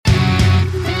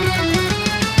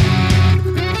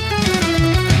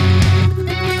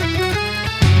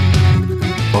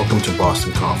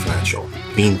Boston Confidential,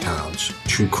 Beantown's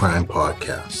true crime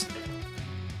podcast.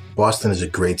 Boston is a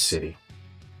great city,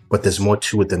 but there's more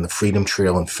to it than the Freedom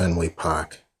Trail and Fenway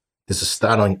Park. There's a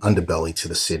startling underbelly to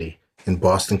the city, and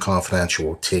Boston Confidential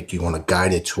will take you on a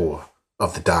guided tour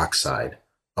of the dark side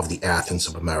of the Athens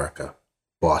of America,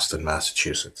 Boston,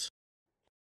 Massachusetts.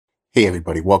 Hey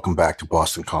everybody, welcome back to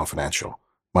Boston Confidential.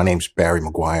 My name's Barry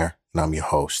McGuire, and I'm your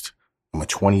host. I'm a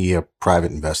 20-year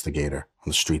private investigator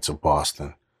on the streets of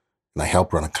Boston, and I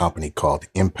help run a company called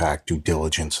Impact Due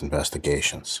Diligence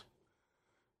Investigations.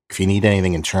 If you need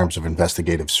anything in terms of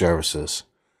investigative services,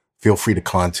 feel free to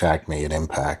contact me at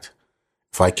Impact.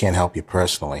 If I can't help you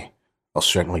personally, I'll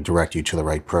certainly direct you to the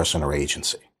right person or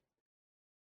agency.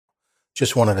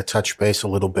 Just wanted to touch base a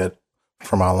little bit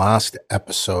from our last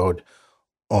episode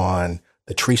on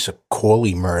the Teresa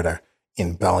Corley murder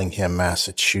in Bellingham,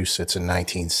 Massachusetts in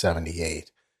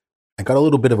 1978. I got a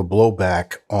little bit of a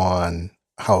blowback on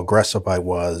how aggressive I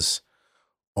was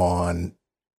on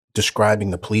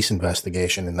describing the police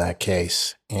investigation in that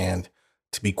case. And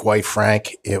to be quite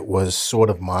frank, it was sort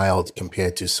of mild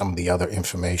compared to some of the other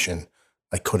information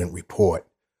I couldn't report.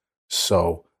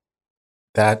 So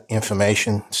that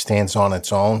information stands on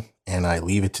its own, and I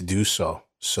leave it to do so.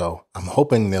 So I'm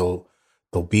hoping there'll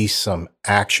be some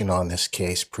action on this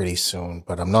case pretty soon,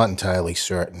 but I'm not entirely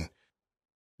certain.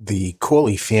 The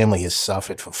Corley family has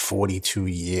suffered for 42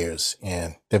 years,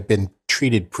 and they've been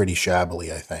treated pretty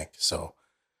shabbily, I think. So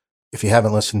if you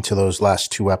haven't listened to those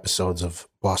last two episodes of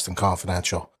Boston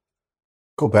Confidential,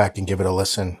 go back and give it a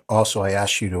listen. Also, I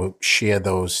ask you to share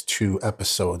those two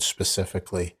episodes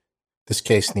specifically. This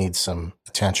case needs some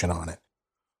attention on it.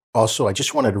 Also, I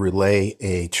just wanted to relay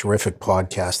a terrific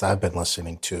podcast I've been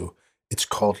listening to. It's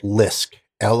called LISK,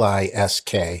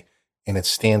 L-I-S-K, and it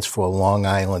stands for Long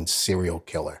Island Serial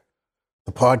Killer.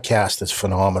 The podcast is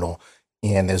phenomenal,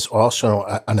 and there's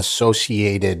also an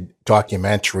associated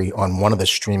documentary on one of the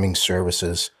streaming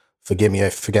services. Forgive me, I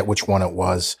forget which one it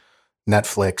was,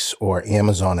 Netflix or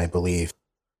Amazon, I believe.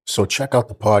 So check out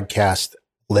the podcast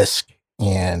LISK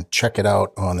and check it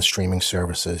out on the streaming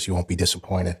services. You won't be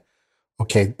disappointed.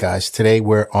 Okay, guys, today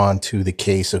we're on to the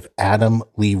case of Adam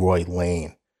Leroy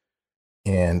Lane.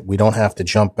 And we don't have to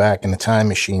jump back in the time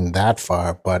machine that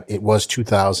far, but it was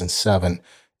 2007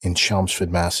 in Chelmsford,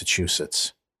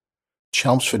 Massachusetts.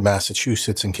 Chelmsford,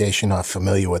 Massachusetts, in case you're not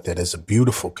familiar with it, is a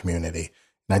beautiful community.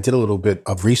 And I did a little bit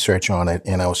of research on it,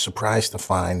 and I was surprised to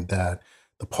find that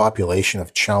the population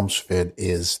of Chelmsford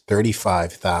is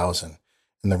 35,000.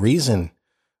 And the reason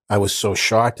I was so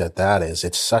shocked at that is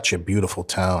it's such a beautiful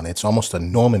town. It's almost a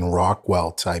Norman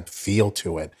Rockwell type feel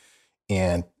to it.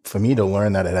 And for me to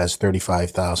learn that it has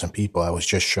 35,000 people, I was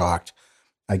just shocked.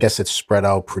 I guess it's spread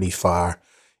out pretty far.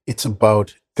 It's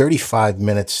about 35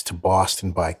 minutes to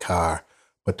Boston by car,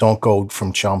 but don't go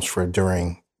from Chelmsford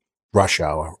during rush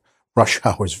hour. Rush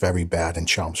hour is very bad in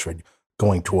Chelmsford,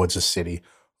 going towards the city.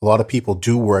 A lot of people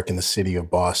do work in the city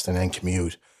of Boston and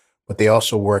commute, but they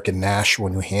also work in Nashua,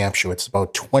 New Hampshire. It's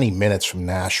about 20 minutes from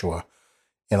Nashua.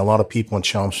 And a lot of people in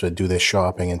Chelmsford do their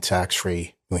shopping in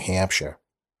tax-free New Hampshire.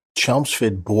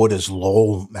 Chelmsford borders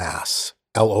Lowell, Mass,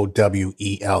 Lowell.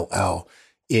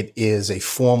 It is a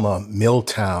former mill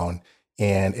town,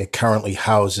 and it currently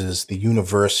houses the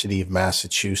University of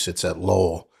Massachusetts at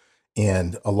Lowell.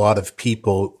 And a lot of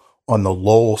people on the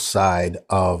Lowell side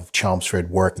of Chelmsford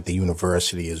work at the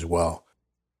university as well.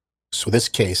 So this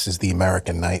case is the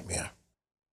American nightmare.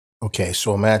 Okay,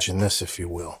 so imagine this, if you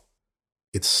will.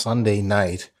 It's Sunday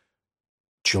night,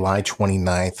 July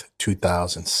 29th,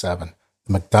 2007.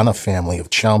 The McDonough family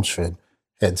of Chelmsford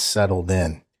had settled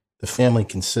in. The family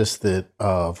consisted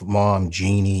of mom,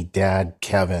 Jeannie, dad,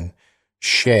 Kevin,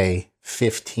 Shay,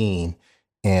 15,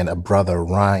 and a brother,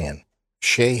 Ryan.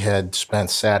 Shay had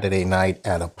spent Saturday night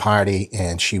at a party,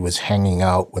 and she was hanging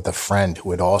out with a friend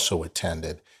who had also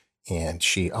attended, and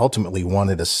she ultimately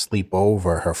wanted to sleep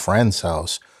over her friend's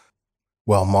house.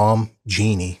 Well, mom,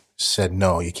 Jeannie, said,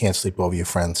 no, you can't sleep over your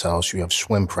friend's house. You have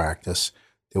swim practice.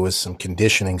 There was some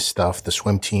conditioning stuff the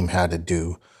swim team had to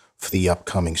do for the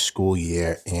upcoming school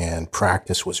year, and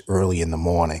practice was early in the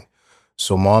morning.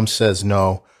 So mom says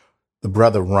no. The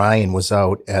brother Ryan was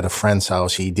out at a friend's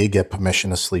house. He did get permission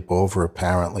to sleep over,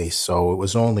 apparently. So it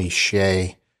was only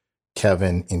Shay,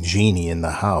 Kevin, and Jeannie in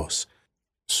the house.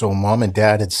 So mom and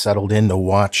dad had settled in to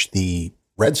watch the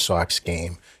Red Sox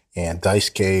game, and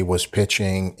Daisuke was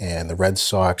pitching, and the Red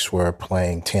Sox were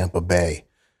playing Tampa Bay.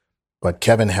 But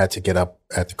Kevin had to get up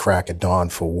at the crack of dawn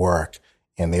for work,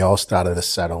 and they all started to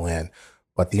settle in.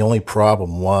 But the only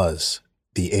problem was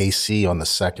the AC on the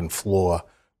second floor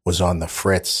was on the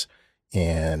fritz,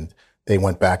 and They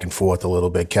went back and forth a little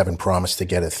bit. Kevin promised to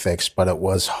get it fixed, but it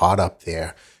was hot up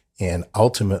there. And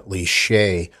ultimately,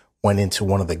 Shay went into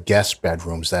one of the guest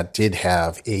bedrooms that did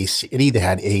have AC. It either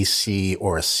had AC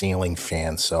or a ceiling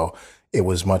fan, so it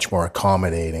was much more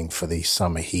accommodating for the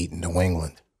summer heat in New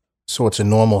England. So it's a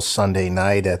normal Sunday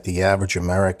night at the average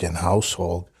American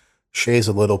household. Shay's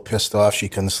a little pissed off she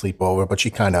couldn't sleep over, but she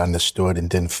kind of understood and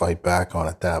didn't fight back on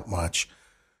it that much.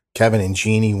 Kevin and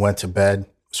Jeannie went to bed. It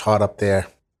was hot up there.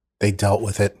 They dealt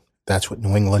with it. That's what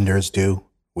New Englanders do.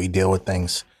 We deal with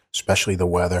things, especially the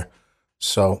weather.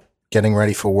 So getting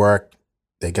ready for work,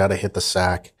 they got to hit the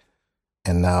sack,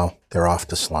 and now they're off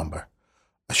to slumber.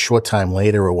 A short time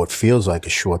later, or what feels like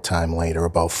a short time later,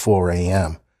 about 4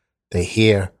 a.m., they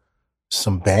hear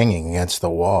some banging against the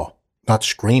wall. Not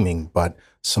screaming, but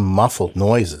some muffled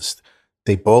noises.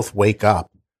 They both wake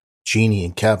up. Jeannie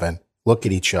and Kevin look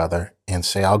at each other and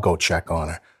say, I'll go check on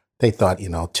her. They thought,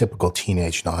 typical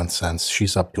teenage nonsense.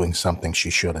 She's up doing something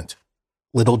she shouldn't.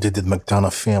 Little did the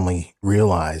McDonough family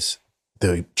realize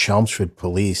the Chelmsford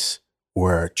police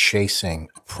were chasing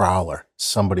a prowler,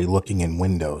 somebody looking in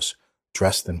windows,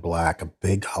 dressed in black, a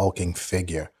big hulking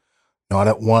figure, not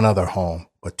at one other home,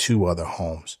 but 2 other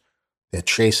homes. They're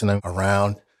chasing him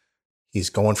around.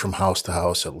 He's going from house to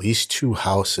house, at least 2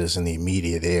 houses in the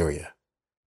immediate area.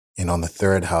 And on the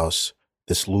 3rd house,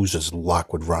 this loser's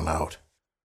luck would run out.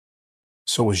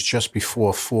 So it was just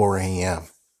before 4 a.m.,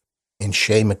 and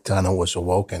Shay McDonough was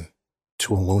awoken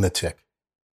to a lunatic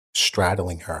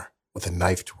straddling her with a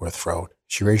knife to her throat.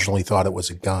 She originally thought it was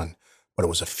a gun, but it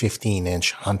was a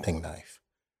 15-inch hunting knife.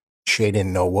 Shay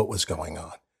didn't know what was going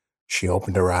on. She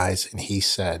opened her eyes, and he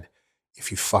said, if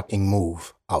you fucking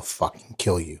move, I'll fucking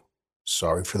kill you.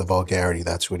 Sorry for the vulgarity,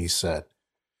 that's what he said.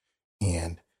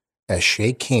 And as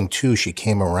Shay came to, she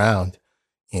came around,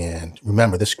 and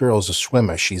remember, this girl's a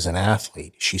swimmer. She's an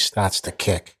athlete. She starts to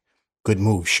kick. Good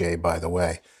move, Shay, by the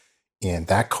way. And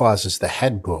that causes the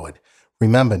headboard.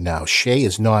 Remember now, Shay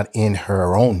is not in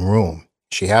her own room.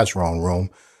 She has her own room,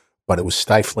 but it was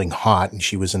stifling hot, and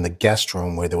she was in the guest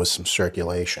room where there was some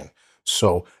circulation.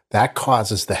 So that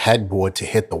causes the headboard to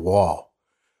hit the wall,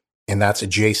 and that's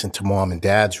adjacent to Mom and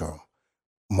Dad's room.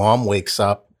 Mom wakes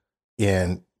up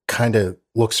and kind of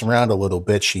looks around a little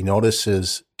bit. She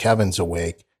notices Kevin's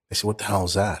awake. They say, what the hell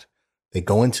is that? They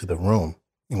go into the room,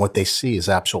 and what they see is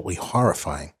absolutely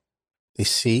horrifying. They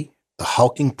see the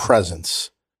hulking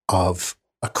presence of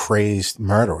a crazed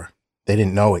murderer. They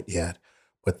didn't know it yet,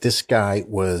 but this guy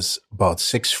was about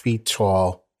 6 feet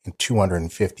tall and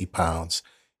 250 pounds.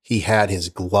 He had his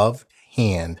gloved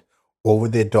hand over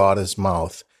their daughter's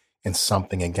mouth and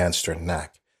something against her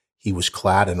neck. He was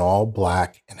clad in all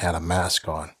black and had a mask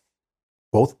on.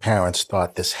 Both parents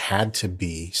thought this had to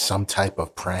be some type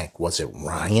of prank. Was it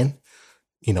Ryan?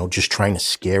 Just trying to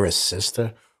scare his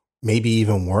sister? Maybe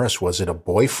even worse, was it a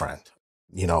boyfriend?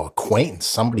 Acquaintance,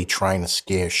 somebody trying to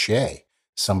scare Shay,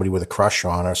 somebody with a crush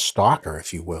on her, stalker,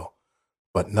 if you will.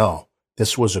 But no,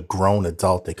 this was a grown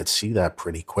adult. They could see that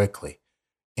pretty quickly.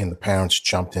 And the parents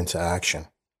jumped into action.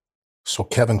 So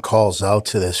Kevin calls out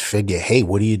to this figure, hey,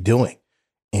 what are you doing?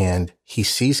 And he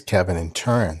sees Kevin and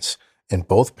turns, and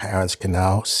both parents can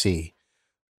now see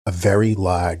a very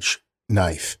large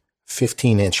knife,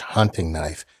 15-inch hunting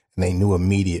knife, and they knew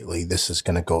immediately this is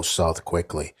going to go south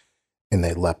quickly. And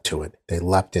they leapt to it. They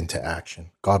leapt into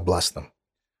action. God bless them.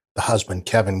 The husband,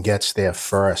 Kevin, gets there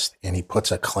first, and he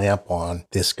puts a clamp on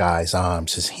this guy's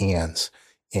arms, his hands,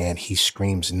 and he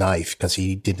screams knife because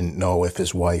he didn't know if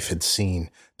his wife had seen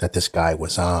that this guy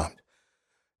was armed.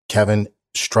 Kevin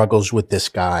struggles with this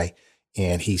guy,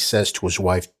 and he says to his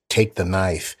wife, take the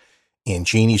knife. And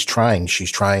Jeannie's trying.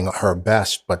 She's trying her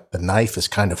best, but the knife is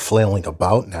kind of flailing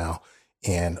about now.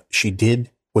 And she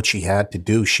did what she had to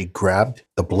do. She grabbed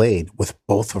the blade with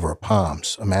both of her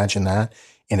palms. Imagine that.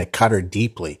 And it cut her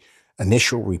deeply.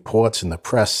 Initial reports in the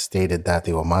press stated that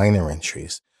they were minor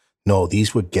injuries. No,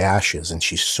 these were gashes, and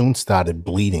she soon started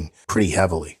bleeding pretty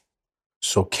heavily.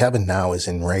 So Kevin now is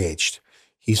enraged.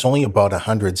 He's only about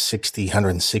 160,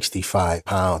 165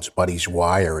 pounds, but he's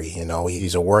wiry,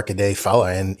 He's a workaday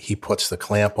fella, and he puts the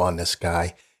clamp on this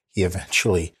guy. He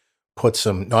eventually puts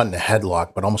him, not in a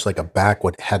headlock, but almost like a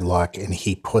backward headlock, and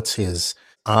he puts his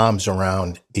arms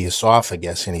around the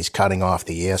esophagus, and he's cutting off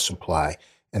the air supply,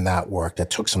 and that worked. That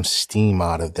took some steam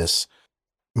out of this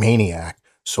maniac.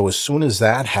 So as soon as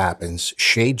that happens,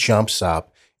 Shay jumps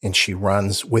up, and she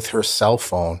runs with her cell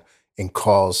phone and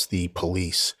calls the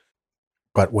police.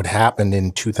 But what happened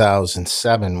in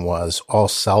 2007 was all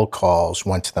cell calls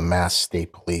went to the Mass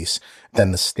State Police.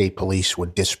 Then the state police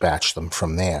would dispatch them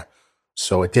from there.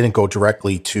 So it didn't go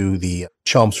directly to the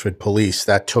Chelmsford police.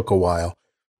 That took a while.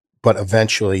 But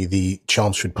eventually the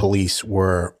Chelmsford police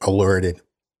were alerted,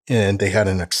 and they had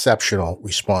an exceptional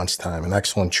response time, an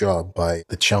excellent job by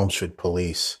the Chelmsford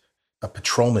police. A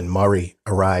patrolman, Murray,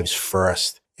 arrives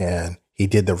first, and he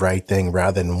did the right thing.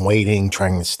 Rather than waiting,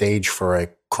 trying to stage for a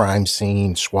crime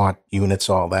scene, SWAT units,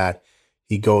 all that,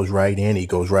 he goes right in. He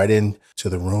goes right into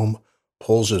the room,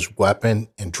 pulls his weapon,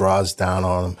 and draws down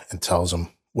on him and tells him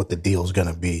what the deal's going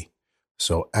to be.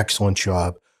 So excellent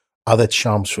job. Other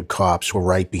Chelmsford cops were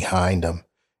right behind him,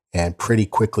 and pretty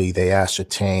quickly they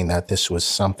ascertained that this was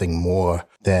something more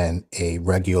than a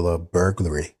regular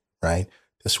burglary, right?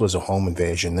 This was a home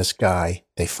invasion. This guy,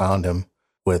 they found him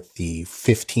with the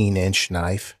 15-inch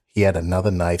knife. He had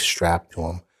another knife strapped to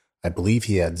him. I believe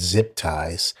he had zip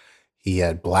ties. He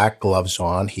had black gloves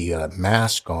on. He had a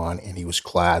mask on, and he was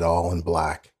clad all in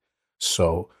black.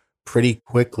 So pretty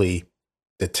quickly,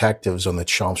 detectives on the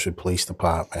Chelmsford Police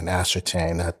Department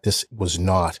ascertained that this was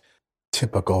not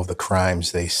typical of the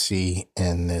crimes they see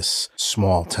in this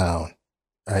small town.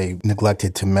 I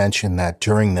neglected to mention that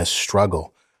during this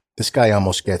struggle, this guy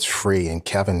almost gets free, and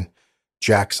Kevin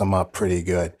jacks him up pretty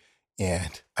good.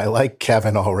 And I like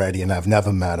Kevin already, and I've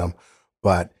never met him,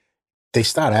 but they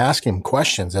start asking him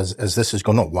questions as this is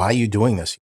going on. Why are you doing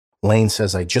this? Lane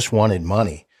says, I just wanted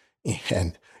money.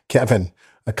 And Kevin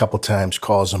a couple times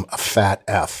calls him a fat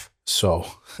F. So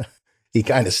he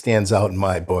kind of stands out in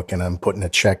my book, and I'm putting a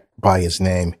check by his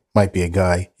name. Might be a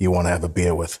guy you want to have a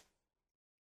beer with.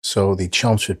 So the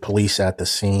Chelmsford police at the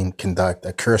scene conduct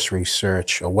a cursory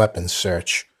search, a weapons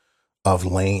search of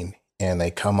Lane, and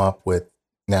they come up with,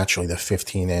 naturally, the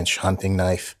 15-inch hunting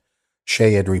knife.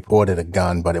 Shay had reported a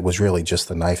gun, but it was really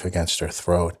just a knife against her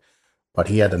throat. But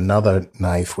he had another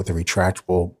knife with a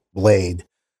retractable blade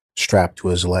strapped to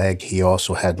his leg. He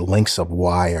also had links of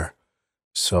wire.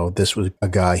 So this was a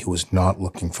guy who was not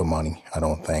looking for money, I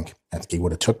don't think. I think he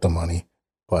would have took the money,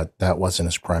 but that wasn't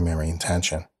his primary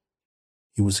intention.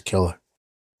 He was a killer.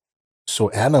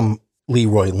 So Adam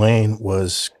Leroy Lane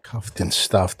was cuffed and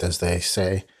stuffed, as they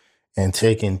say, and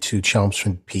taken to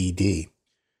Chelmsford PD.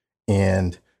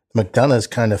 And McDonough's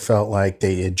kind of felt like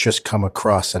they had just come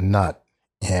across a nut,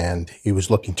 and he was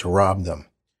looking to rob them.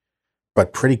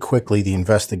 But pretty quickly, the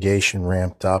investigation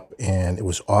ramped up, and it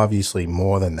was obviously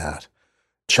more than that.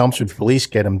 Chelmsford police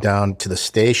get him down to the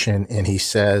station, and he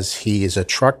says he is a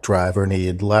truck driver, and he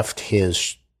had left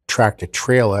his tractor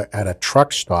trailer at a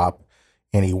truck stop,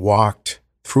 and he walked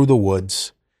through the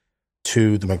woods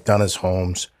to the McDonough's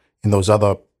homes and those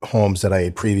other homes that I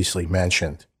had previously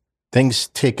mentioned. Things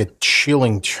take a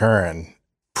chilling turn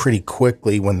pretty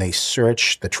quickly when they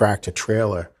search the tractor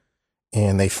trailer,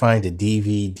 and they find a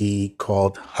DVD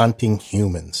called Hunting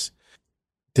Humans.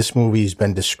 This movie has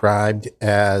been described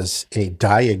as a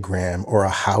diagram or a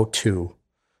how-to,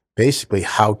 basically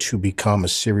how to become a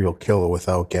serial killer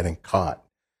without getting caught.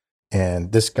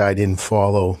 And this guy didn't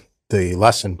follow the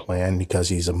lesson plan because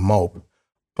he's a mope.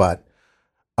 But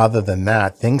other than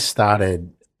that, things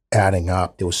started adding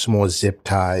up. There was some more zip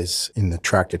ties in the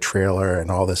tractor trailer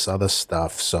and all this other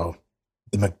stuff. So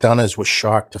the McDonoughs were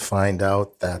shocked to find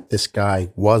out that this guy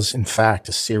was, in fact,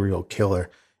 a serial killer,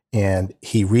 and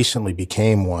he recently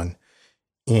became one.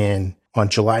 And on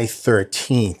July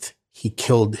 13th, he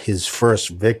killed his first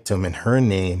victim, and her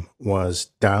name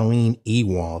was Darlene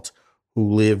Ewald, who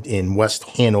lived in West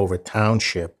Hanover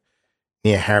Township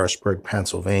near Harrisburg,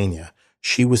 Pennsylvania.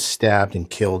 She was stabbed and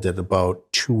killed at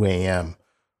about 2 a.m.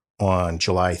 on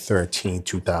July 13,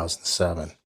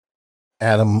 2007.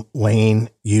 Adam Lane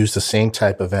used the same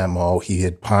type of MO. He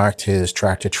had parked his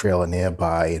tractor trailer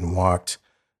nearby and walked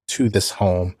to this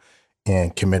home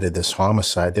and committed this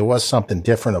homicide. There was something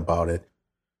different about it.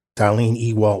 Darlene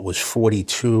Ewald was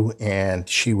 42, and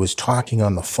she was talking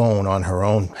on the phone on her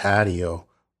own patio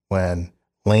when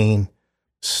Lane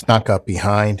snuck up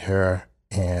behind her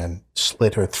and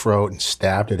slit her throat and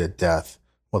stabbed her to death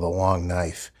with a long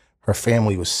knife. Her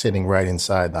family was sitting right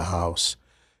inside the house.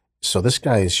 So this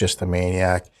guy is just a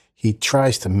maniac. He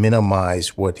tries to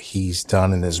minimize what he's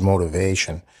done in his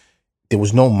motivation. There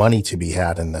was no money to be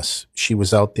had in this. She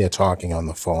was out there talking on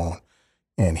the phone,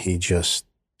 and he just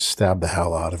stabbed the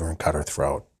hell out of her and cut her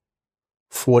throat.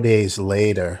 4 days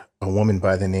later, a woman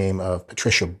by the name of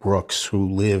Patricia Brooks, who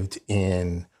lived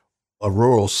in a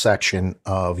rural section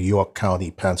of York County,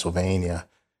 Pennsylvania.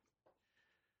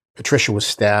 Patricia was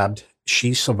stabbed.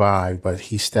 She survived, but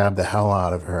he stabbed the hell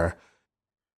out of her.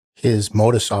 His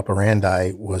modus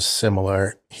operandi was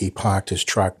similar. He parked his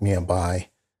truck nearby,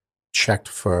 checked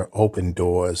for open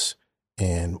doors,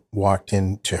 and walked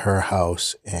into her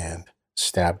house and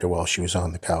stabbed her while she was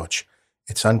on the couch.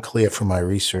 It's unclear from my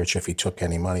research if he took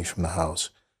any money from the house,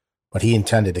 but he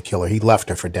intended to kill her. He left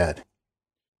her for dead.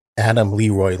 Adam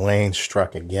Leroy Lane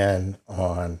struck again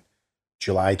on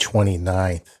July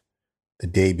 29th, the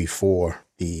day before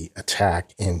the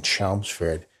attack in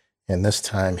Chelmsford. And this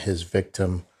time his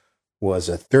victim was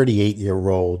a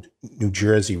 38-year-old New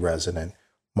Jersey resident,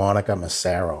 Monica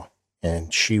Massaro,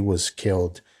 and she was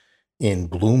killed in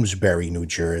Bloomsbury, New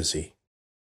Jersey.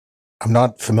 I'm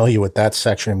not familiar with that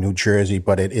section of New Jersey,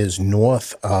 but it is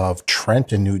north of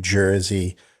Trenton, New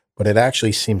Jersey, but it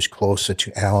actually seems closer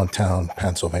to Allentown,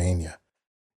 Pennsylvania.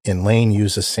 And Lane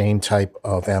used the same type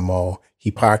of MO.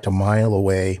 He parked a mile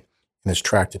away in his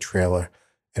tractor trailer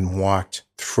and walked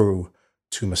through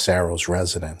to Massaro's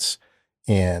residence.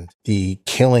 And the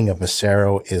killing of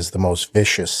Massaro is the most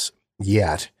vicious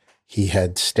yet. He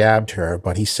had stabbed her,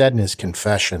 but he said in his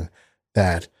confession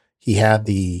that he had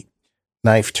the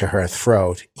knife to her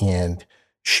throat and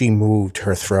she moved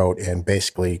her throat and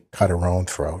basically cut her own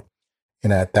throat.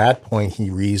 And at that point,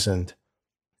 he reasoned,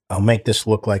 I'll make this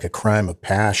look like a crime of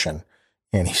passion.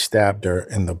 And he stabbed her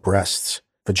in the breasts,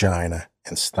 vagina,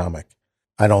 and stomach.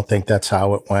 I don't think that's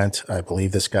how it went. I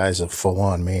believe this guy's a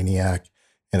full-on maniac.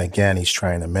 And again, he's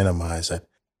trying to minimize it.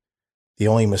 The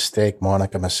only mistake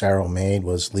Monica Massaro made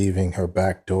was leaving her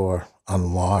back door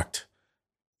unlocked.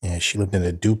 And she lived in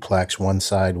a duplex. One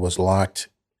side was locked.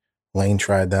 Lane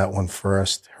tried that one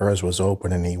first. Hers was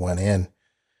open and he went in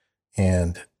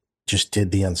and just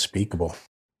did the unspeakable.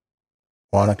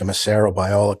 Monica Massaro,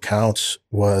 by all accounts,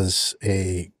 was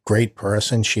a great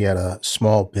person. She had a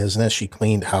small business. She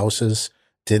cleaned houses,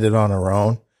 did it on her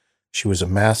own. She was a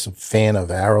massive fan of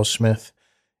Aerosmith.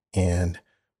 And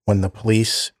when the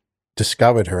police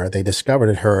discovered her, they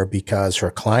discovered her because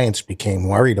her clients became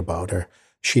worried about her.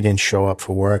 She didn't show up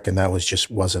for work, and that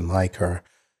wasn't like her.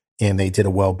 And they did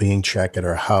a well-being check at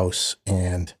her house,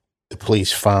 and the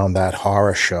police found that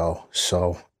horror show.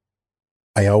 So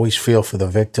I always feel for the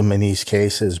victim in these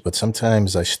cases, but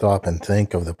sometimes I stop and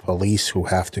think of the police who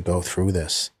have to go through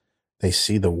this. They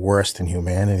see the worst in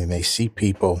humanity, and they see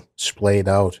people splayed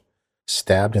out,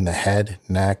 stabbed in the head,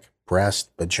 neck, breast,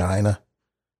 vagina.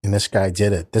 And this guy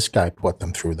did it. This guy put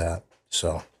them through that.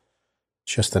 So,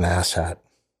 just an asshat.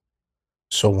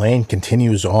 So Lane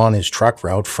continues on his truck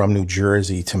route from New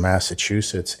Jersey to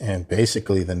Massachusetts, and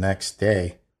basically the next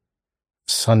day,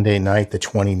 Sunday night, the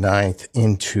 29th,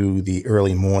 into the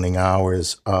early morning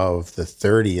hours of the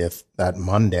 30th, that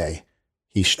Monday,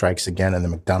 he strikes again in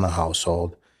the McDonough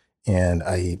household. And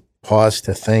I pause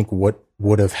to think what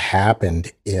would have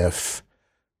happened if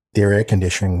their air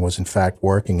conditioning was in fact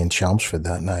working in Chelmsford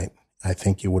that night. I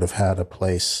think you would have had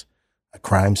a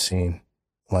crime scene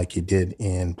like you did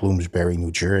in Bloomsbury,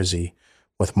 New Jersey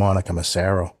with Monica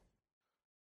Massaro.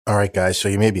 All right, guys, so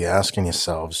you may be asking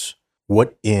yourselves,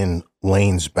 what in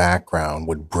Lane's background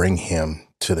would bring him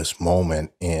to this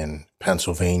moment in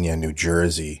Pennsylvania, New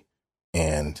Jersey,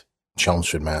 and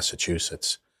Chelmsford,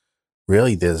 Massachusetts?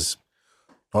 Really, there's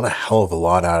not a hell of a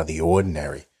lot out of the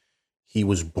ordinary. He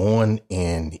was born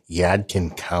in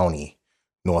Yadkin County,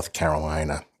 North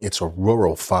Carolina. It's a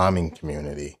rural farming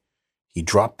community. He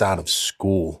dropped out of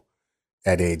school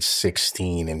at age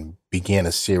 16 and began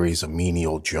a series of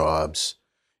menial jobs.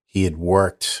 He had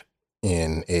worked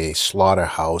in a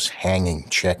slaughterhouse hanging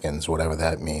chickens, whatever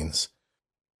that means.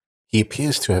 He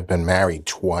appears to have been married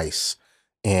twice.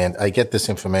 And I get this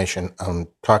information I'm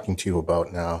talking to you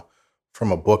about now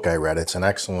from a book I read. It's an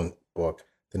excellent book.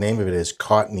 The name of it is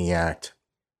Caught in the Act,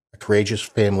 A Courageous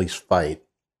Family's Fight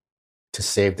to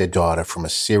Save Their Daughter from a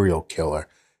Serial Killer.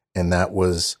 And that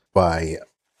was by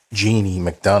Jeannie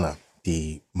McDonough,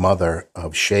 the mother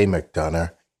of Shay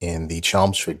McDonough in the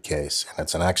Chelmsford case. And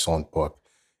it's an excellent book.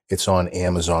 It's on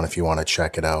Amazon if you want to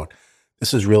check it out.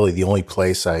 This is really the only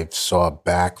place I saw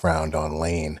background on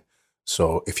Lane.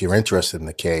 So if you're interested in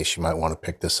the case, you might want to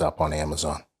pick this up on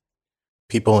Amazon.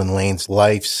 People in Lane's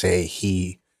life say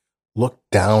he looked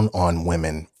down on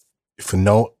women for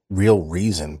no real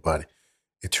reason, but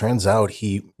it turns out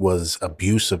he was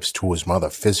abusive to his mother,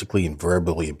 physically and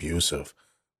verbally abusive.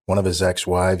 One of his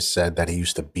ex-wives said that he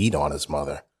used to beat on his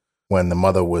mother. When the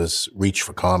mother was reached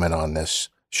for comment on this,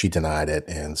 she denied it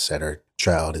and said her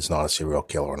child is not a serial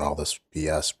killer and all this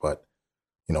BS. But,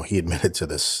 he admitted to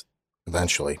this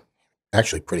eventually,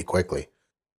 actually pretty quickly.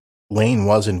 Lane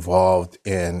was involved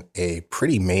in a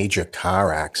pretty major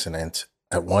car accident.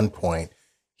 At one point,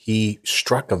 he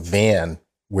struck a van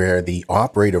where the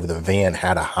operator of the van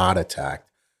had a heart attack.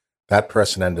 That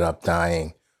person ended up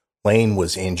dying. Lane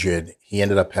was injured. He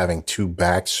ended up having 2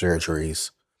 back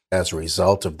surgeries as a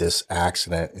result of this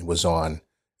accident. It was on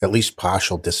at least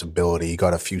partial disability. He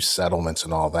got a few settlements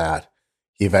and all that.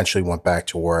 He eventually went back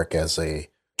to work as a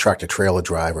tractor trailer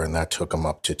driver, and that took him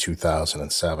up to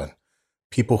 2007.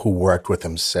 People who worked with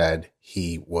him said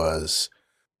he was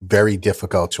very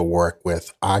difficult to work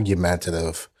with,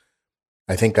 argumentative.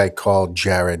 I think I called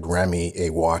Jared Remy a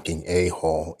walking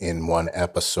a-hole in one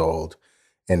episode,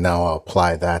 and now I'll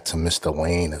apply that to Mr.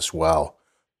 Lane as well.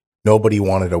 Nobody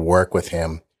wanted to work with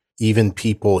him. Even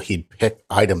people he'd pick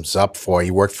items up for.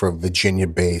 He worked for a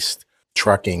Virginia-based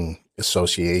trucking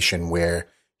association where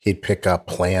he'd pick up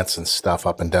plants and stuff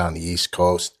up and down the East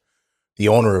Coast. The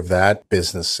owner of that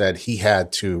business said he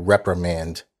had to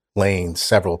reprimand Lane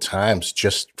several times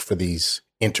just for these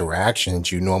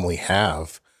interactions you normally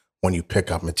have when you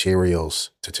pick up materials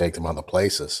to take them other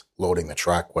places, loading the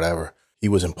truck, whatever. He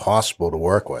was impossible to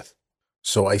work with.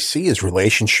 So I see his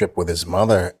relationship with his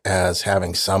mother as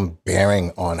having some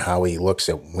bearing on how he looks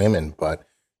at women, but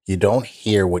you don't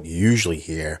hear what you usually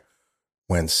hear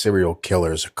when serial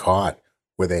killers are caught,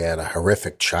 where they had a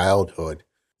horrific childhood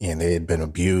and they had been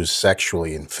abused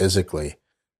sexually and physically.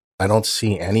 I don't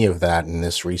see any of that in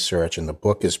this research, and the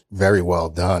book is very well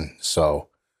done. So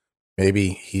maybe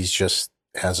he's just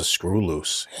has a screw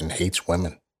loose and hates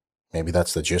women. Maybe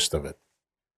that's the gist of it.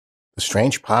 The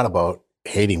strange part about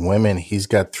hating women, he's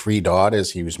got 3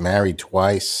 daughters. He was married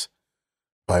twice.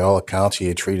 By all accounts, he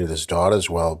had treated his daughters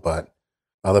well, but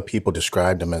other people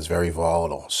described him as very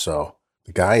volatile. So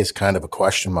the guy is kind of a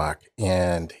question mark,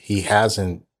 and he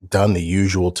hasn't done the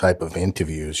usual type of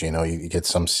interviews. You know, you get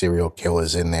some serial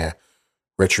killers in there,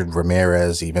 Richard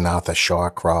Ramirez, even Arthur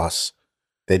Shawcross.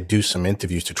 They'd do some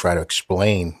interviews to try to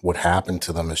explain what happened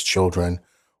to them as children,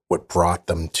 what brought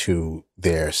them to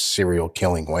their serial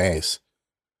killing ways.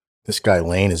 This guy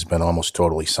Lane has been almost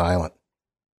totally silent.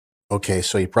 Okay,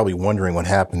 so you're probably wondering what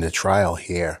happened at trial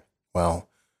here. Well,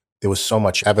 there was so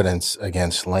much evidence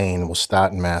against Lane. We'll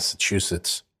start in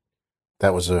Massachusetts.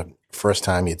 That was the first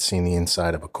time he'd seen the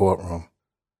inside of a courtroom.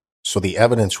 So the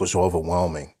evidence was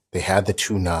overwhelming. They had the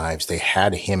 2 knives. They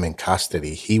had him in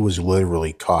custody. He was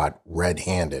literally caught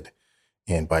red-handed.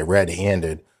 And by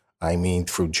red-handed, I mean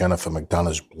through Jennifer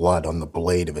McDonough's blood on the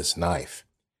blade of his knife.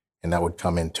 And that would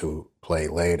come into play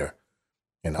later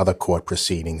in other court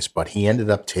proceedings. But he ended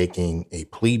up taking a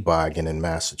plea bargain in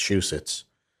Massachusetts,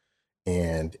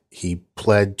 and he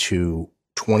pled to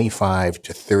 25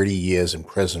 to 30 years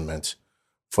imprisonment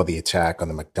for the attack on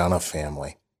the McDonough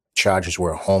family. Charges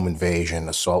were a home invasion,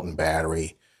 assault and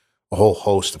battery, a whole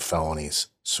host of felonies.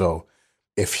 So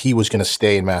if he was going to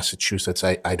stay in Massachusetts,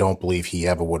 I don't believe he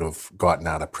ever would have gotten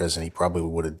out of prison. He probably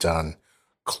would have done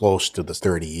close to the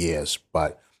 30 years,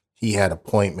 but he had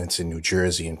appointments in New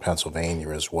Jersey and Pennsylvania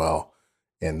as well.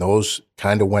 And those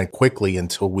kind of went quickly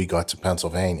until we got to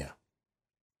Pennsylvania.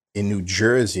 In New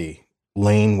Jersey,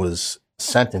 Lane was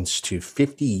sentenced to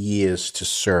 50 years to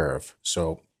serve.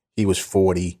 So he was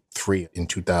 43 in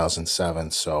 2007.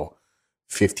 So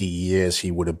 50 years, he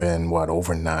would have been,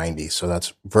 over 90. So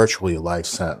that's virtually a life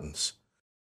sentence.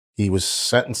 He was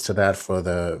sentenced to that for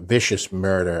the vicious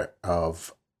murder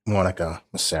of Monica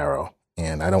Massaro.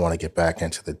 And I don't want to get back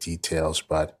into the details,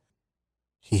 but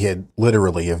he had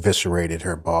literally eviscerated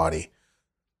her body.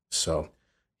 So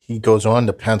he goes on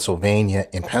to Pennsylvania,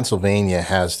 and Pennsylvania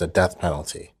has the death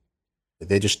penalty.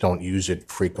 They just don't use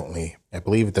it frequently. I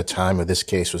believe at the time of this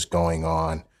case was going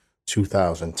on,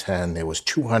 2010, there was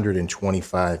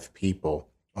 225 people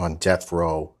on death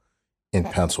row in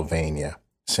Pennsylvania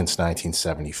since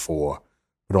 1974,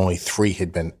 but only 3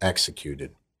 had been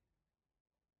executed.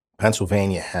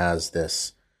 Pennsylvania has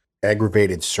this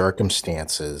aggravated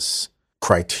circumstances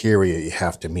criteria you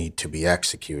have to meet to be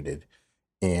executed.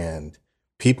 And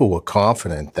people were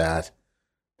confident that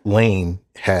Lane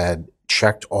had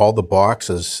checked all the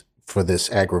boxes for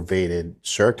this aggravated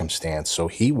circumstance, so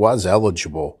he was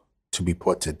eligible to be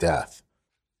put to death.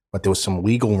 But there was some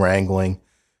legal wrangling.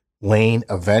 Lane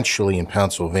eventually in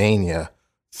Pennsylvania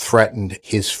threatened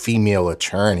his female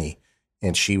attorney,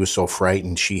 and she was so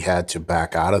frightened she had to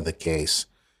back out of the case.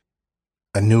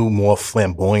 A new, more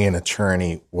flamboyant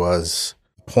attorney was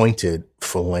appointed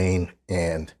for Lane,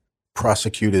 and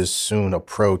prosecutors soon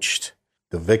approached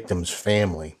the victim's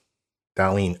family,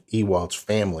 Darlene Ewald's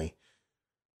family,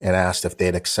 and asked if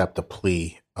they'd accept a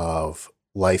plea of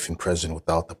life in prison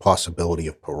without the possibility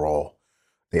of parole.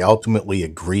 They ultimately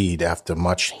agreed after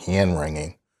much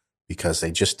hand-wringing because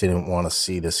they just didn't want to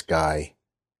see this guy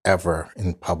ever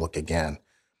in public again.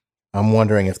 I'm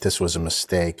wondering if this was a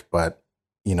mistake, but,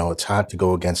 it's hard to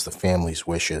go against the family's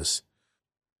wishes.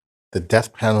 The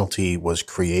death penalty was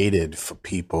created for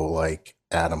people like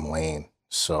Adam Lane,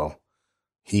 so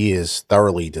he is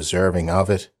thoroughly deserving of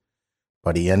it,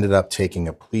 but he ended up taking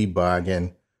a plea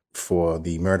bargain for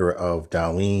the murder of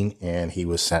Darlene, and he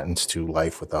was sentenced to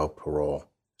life without parole.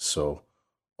 So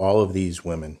all of these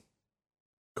women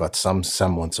got some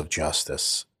semblance of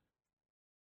justice.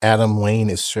 Adam Lane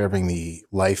is serving the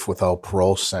life without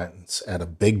parole sentence at a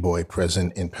big boy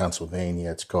prison in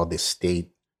Pennsylvania. It's called the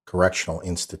State Correctional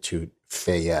Institute,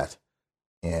 Fayette.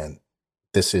 And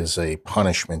this is a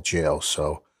punishment jail,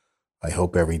 so I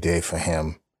hope every day for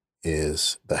him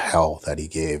is the hell that he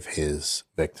gave his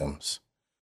victims.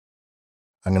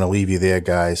 I'm going to leave you there,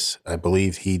 guys. I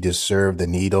believe he deserved the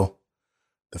needle.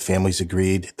 The families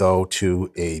agreed, though,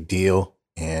 to a deal,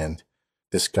 and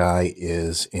this guy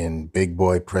is in big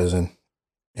boy prison,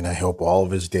 and I hope all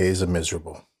of his days are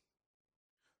miserable.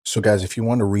 So, guys, if you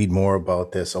want to read more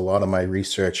about this, a lot of my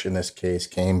research in this case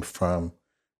came from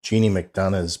Jeannie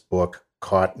McDonough's book,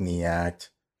 Caught in the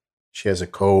Act. She has a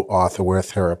co-author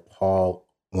with her, Paul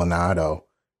Leonardo,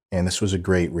 and this was a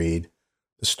great read.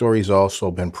 The story's also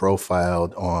been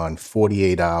profiled on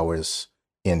 48 Hours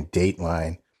in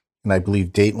Dateline, and I believe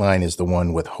Dateline is the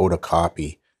one with Hoda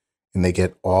Kotb, and they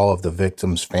get all of the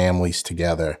victims' families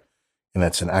together, and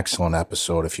it's an excellent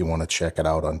episode if you want to check it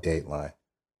out on Dateline.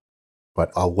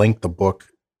 But I'll link the book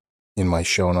in my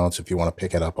show notes if you want to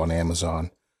pick it up on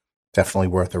Amazon. Definitely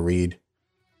worth a read.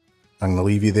 I'm going to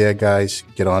leave you there, guys.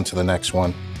 Get on to the next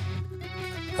one.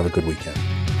 Have a good weekend.